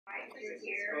your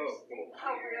ears. And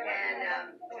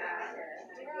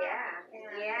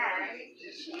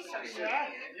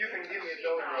You can give me a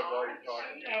dozer while you're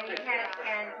talking. And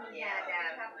he had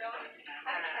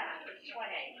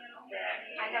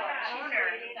I know an owner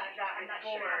got me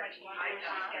bored.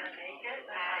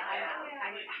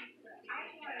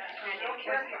 And of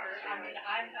course,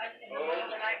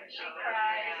 she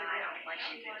cries, and I don't like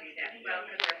you to do that. Well,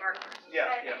 because they're workers. Yeah.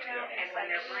 And when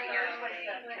they're breeders,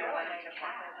 they know when to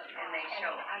farm, and they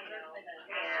show them.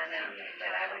 And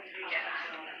but I would do that.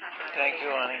 Thank you,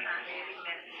 honey.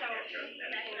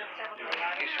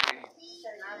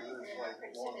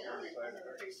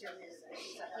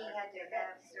 He had to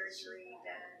have surgery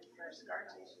done for scar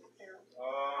tissue too.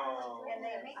 Oh. And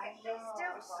they still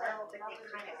sell, but they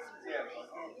kind of Yeah.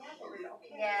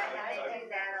 Yeah, and they do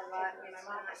that a lot. My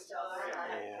mom is still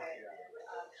alive.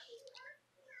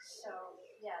 So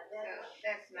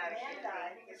that's not a good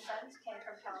thing. The sons came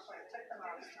from California, took them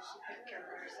off so she could care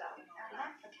for herself.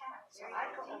 Not the cat. So I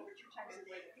go over 2 times a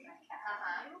day with my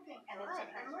cat. And then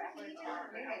sometimes back to the car.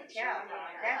 You can tell.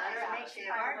 That just makes it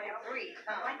hard to breathe.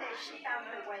 One day she found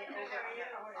her way over on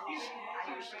her own, and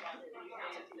I usually don't do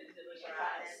that.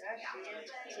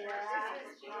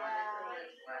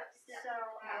 So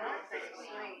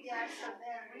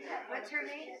then we had. What's her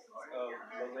name? Lulu.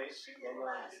 She did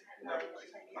last 10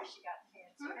 years she got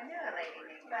cancer. I know a lady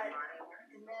named But, Lonnie.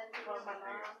 and then, well, my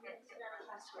mom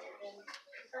passed away, then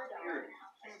her daughter,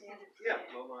 and then, Yeah,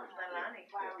 Lulu. Lonnie.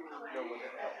 wow, the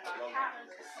cat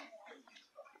was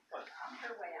on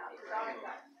her way out. The dog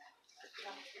got.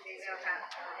 They know how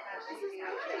This is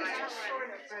just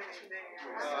sort of bridge there.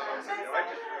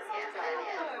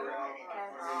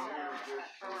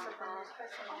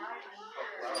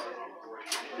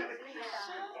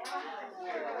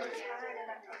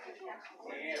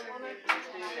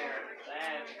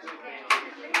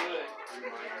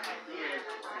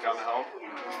 Coming home?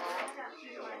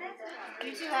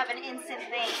 You two have an instant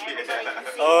thing. Everybody can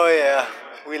see. Oh yeah,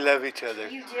 we love each other.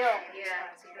 You do. Yeah.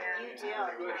 You do.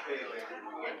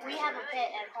 We have a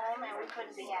pet at home and we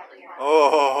couldn't be happier.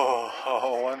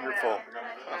 Oh, wonderful.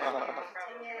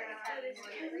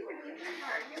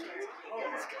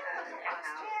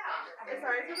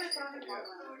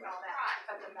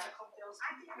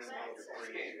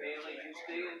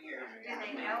 Do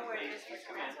they know where this was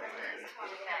transferred?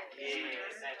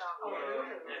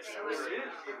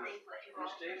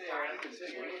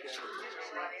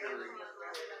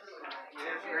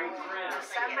 Great friend.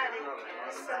 Somebody.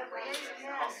 So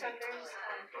there's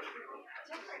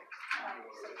different.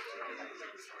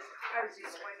 I was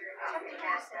just wondering if they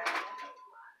had that.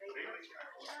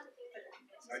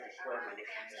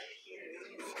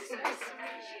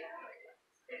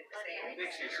 I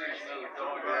think she sees another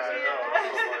dog.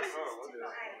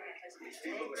 These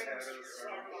people that have used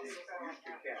to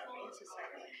cat.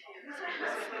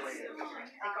 They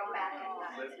go back and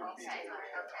Live with people.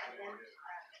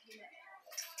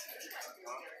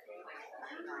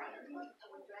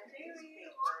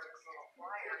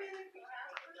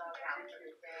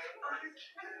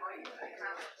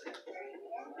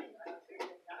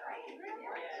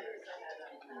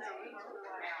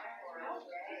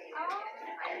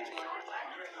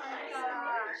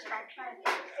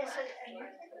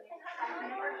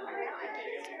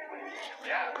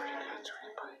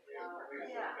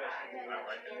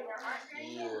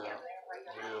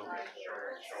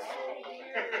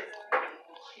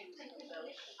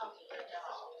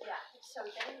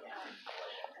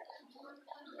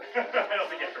 I don't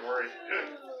think you have to worry.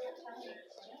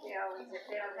 They always, if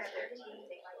they don't have their teeth,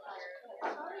 they might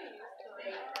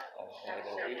I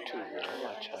love you too very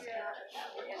much, honey.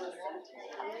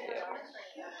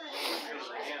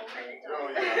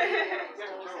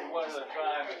 One at a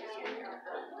time.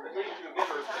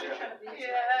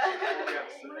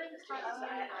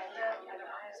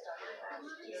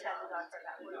 He's had the dog for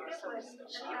about 4 years, so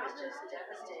she was just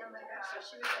devastated. So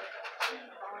she was like,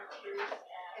 volunteers,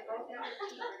 they both had their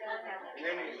teeth done,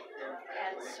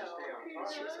 and so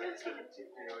she was going to take them to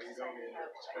the because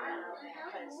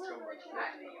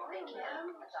they can't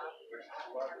adopt.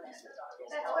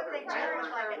 That's what they charge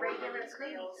like regular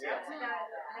schools.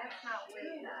 That's not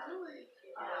way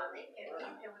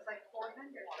it was like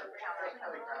 400 for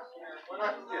California.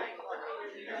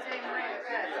 The same way as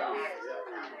us.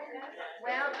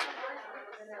 Well,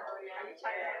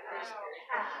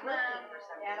 looking for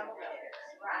some animal care.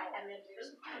 Right, and then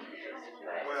there's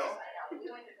Well.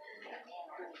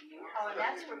 oh, and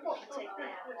that's where people take the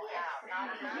animal out, not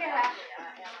Yeah.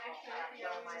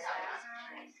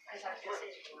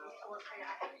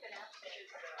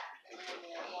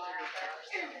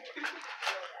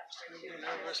 You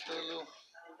nervous, Lulu?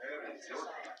 As a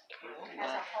whole,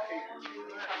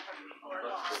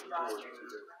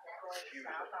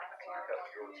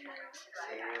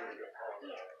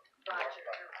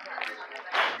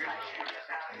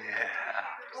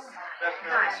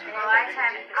 Right, well, I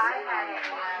had a, and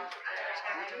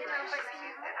you know, but see,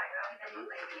 that I got from a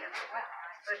lady in the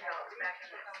foothills back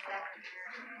in the 70s.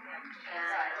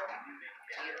 And,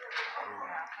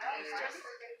 he's just,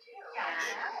 and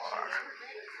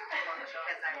because I was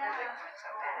so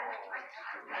bad.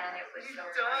 And it was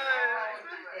so hard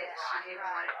that she didn't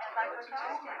want it to go to just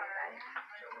anybody.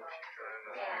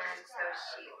 And so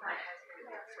she, my husband,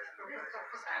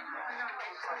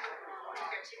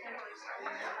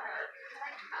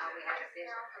 we had a big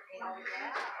thing, and she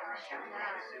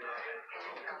went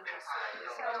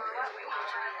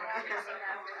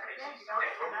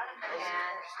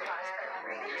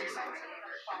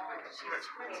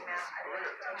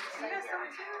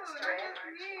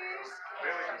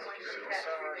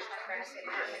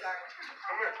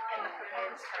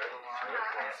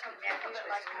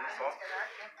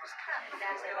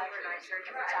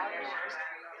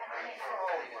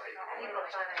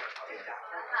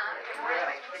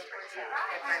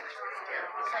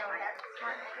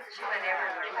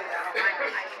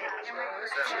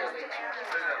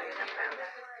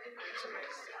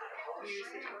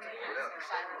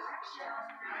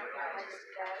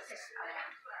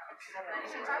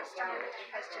since I started, it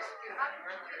has just been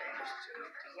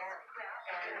yeah.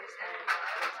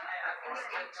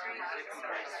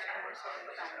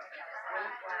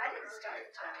 I didn't start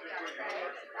talking to her.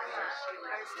 I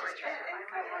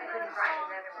couldn't write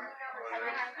another one. And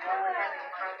then I was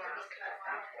having problems.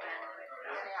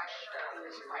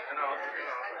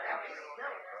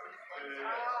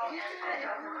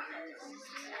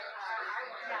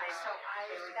 So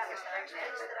that was the next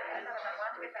place that I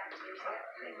wanted to get back to.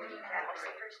 That was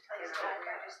the first place I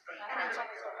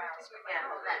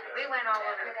we went all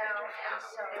over the country.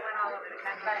 They went all over the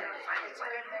country and finally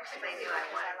went. They knew I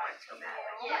wanted one so bad.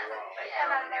 But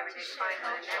I never did find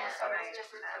one. And then so I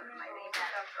just my name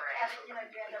up for it. He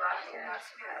bought me a house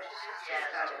because she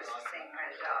thought it was the same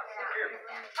kind of dog.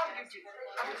 And I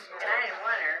didn't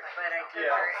want her, but I took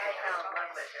her and fell in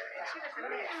love with her. And she was a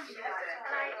mix. She was a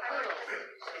poodle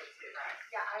Shih Tzu.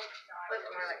 Yeah, I looked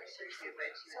more like a Shih Tzu, but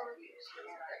she was huge.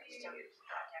 She lived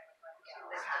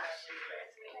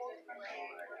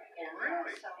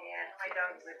really? Yeah, my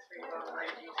dog lived pretty well.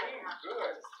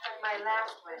 Good. My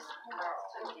last was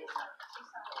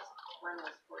one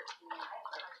was 14.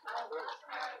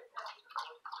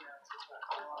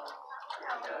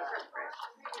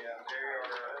 Yeah, they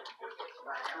are.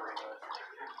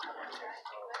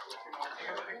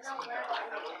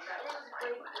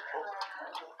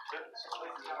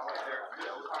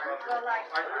 well, like,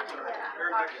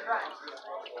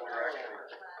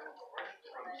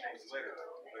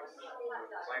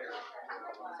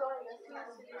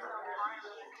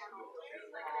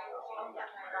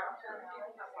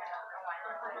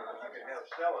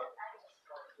 Sell it.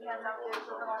 yeah, no, there's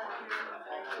a lot of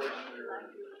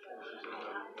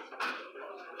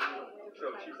So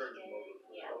she brings them over.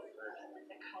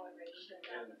 the coloration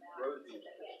And Rosie.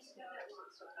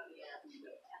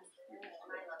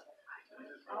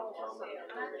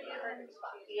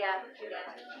 yeah.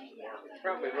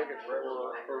 Probably looking for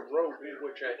Rosie,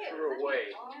 which I threw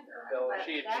away.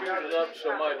 She had chewed it up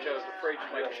so much I was afraid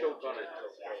she might choke on it.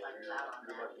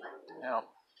 Yeah.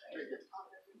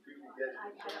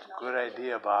 Good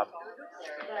idea, Bob.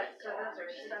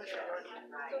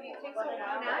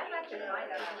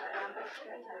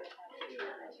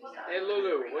 Hey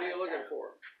Lulu, what are you looking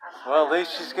for? Well, at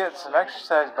least she's getting some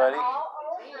exercise, buddy.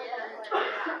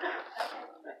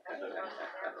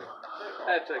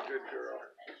 That's a good girl.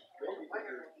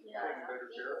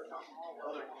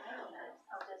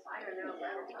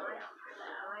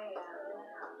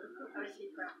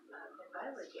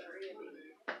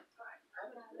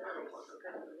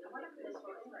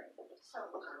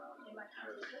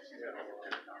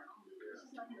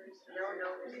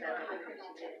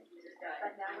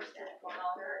 But now we're still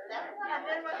longer. And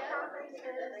then what happens is,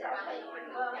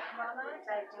 well, Mama,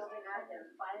 I just had them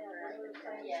find a little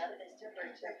place that is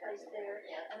different, place there,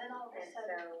 and then all of a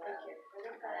sudden they get rid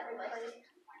of that place.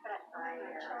 But I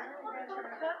come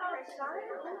outside,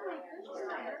 oh my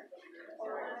goodness.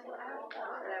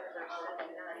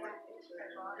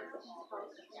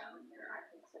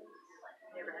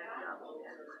 Never had a dog.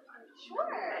 Sure.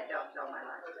 I had dogs all my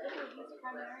life.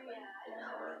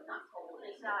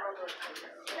 It's not.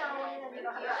 No, and you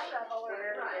don't have to shovel or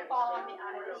fall on the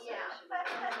ice. Yeah.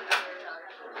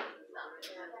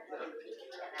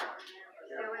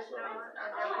 There was no,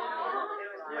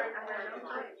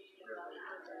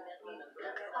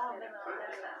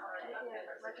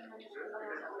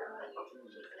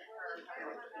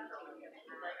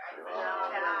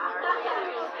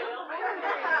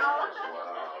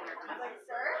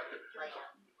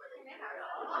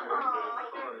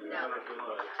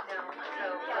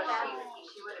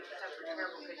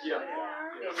 Yeah.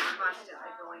 It's constantly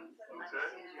going into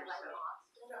seizures,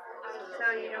 so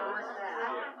you don't want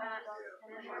that.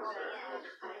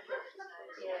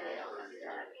 Yeah.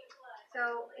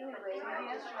 So anyway, I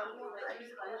just wrote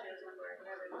sponges were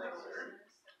never little ones.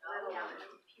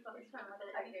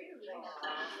 I gave them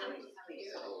really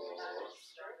sweet. A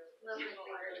little bit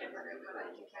bigger than what I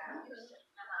can use. Because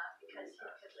he could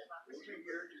live on the street.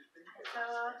 So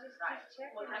I'll just keep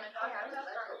checking. What kind of dog? I was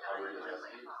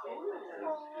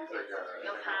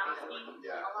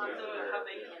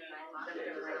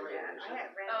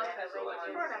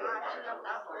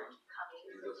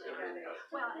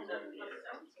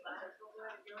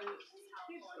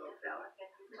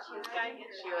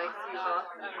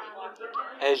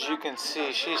As you can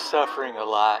see, she's suffering a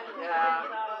lot. Yeah,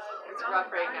 it's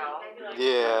rough right now.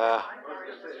 Yeah.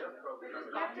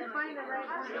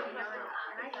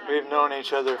 We've known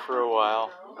each other for a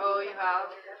while. Oh, you have?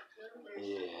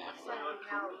 Yeah.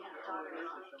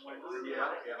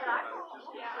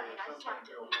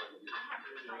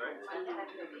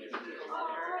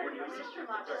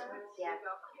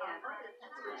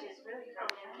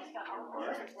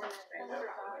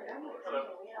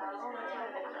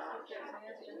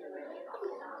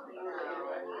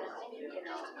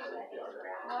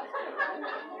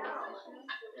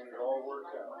 And it all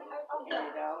worked out.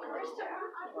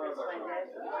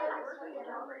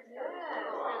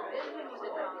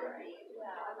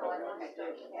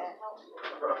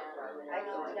 I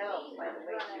can tell by the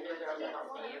way she was.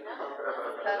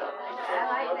 I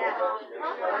like that.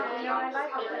 You know, I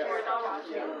like it.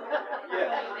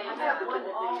 Yeah. I have one.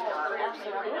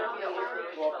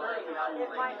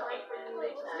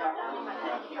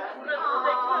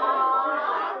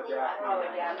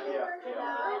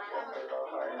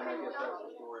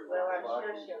 Well, I'm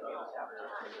sure she'll get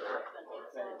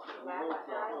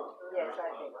Yes, I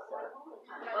think so.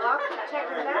 Well, I'll check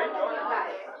it out for you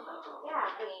guys. Yeah.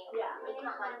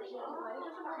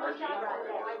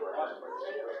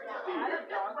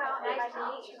 Well, nice to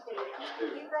meet you.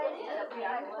 You guys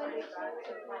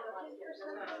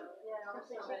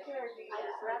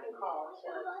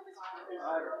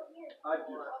I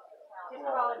do. just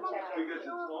call and check it. Because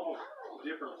it's almost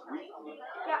different weekly.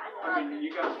 Yeah. I mean,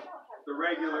 you got the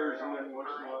regulars and then what's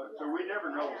what, so we never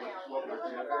know what we're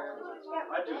doing.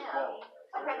 I just call.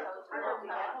 Okay. Is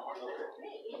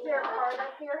there a card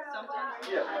up here?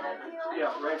 Yeah.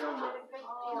 Yeah, right on the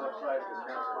left side of the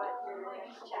counter.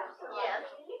 Yes.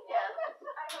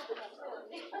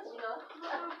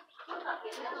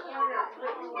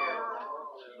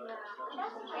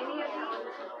 Any of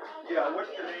these? Yeah, what's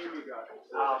the name you got?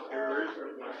 There is a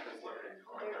question.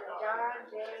 There's John,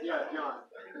 James. Yeah, John.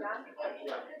 John?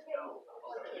 Yeah.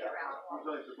 He's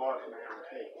like the boss man.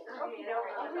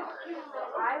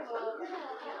 I will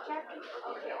check.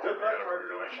 Good luck,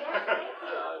 Margaret.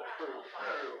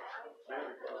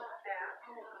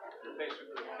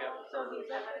 Basically kept, out of the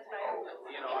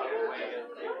way and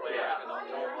they play out and all I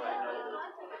know.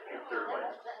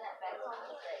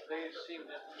 They seem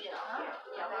to.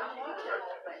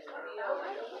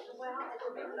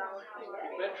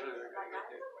 Eventually they're going to get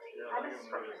there.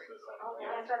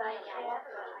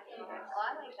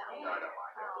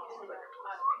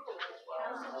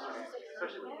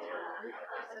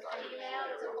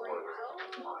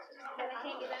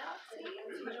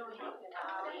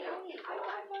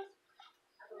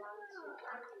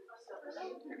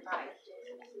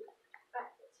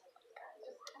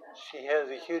 She has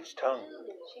a huge tongue.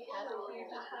 She has a huge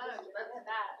tongue. Look at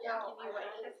that. I'll give you away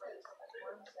kisses.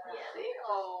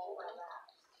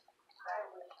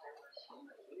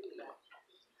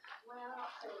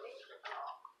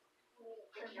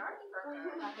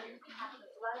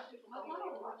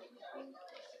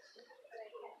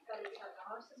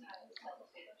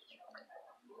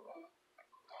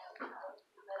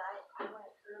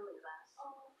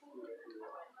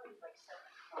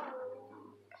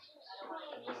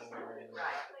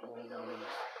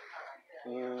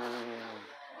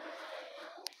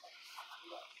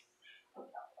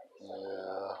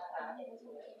 Yeah.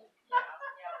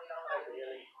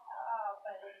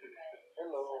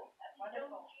 Hello.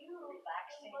 Wonderful,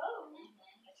 relaxing.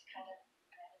 It's kind of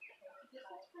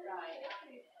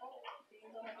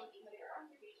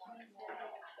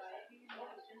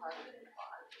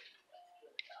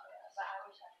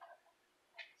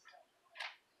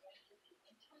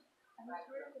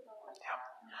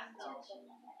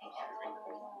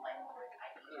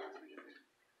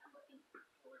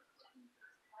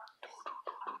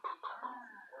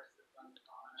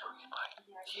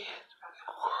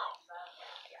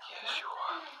Yes, you are. Yes, you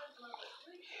are.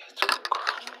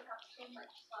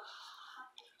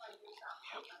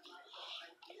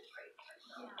 Yep.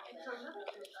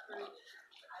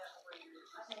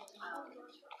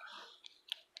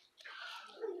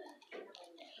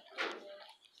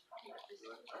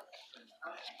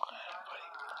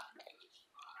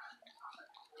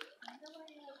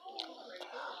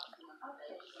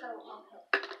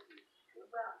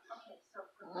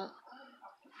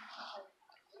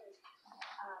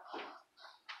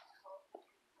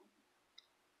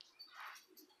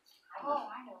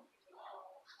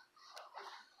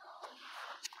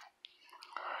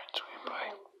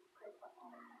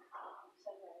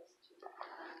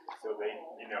 So they,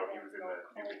 you know, he was in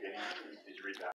the new beginning. Did you read that?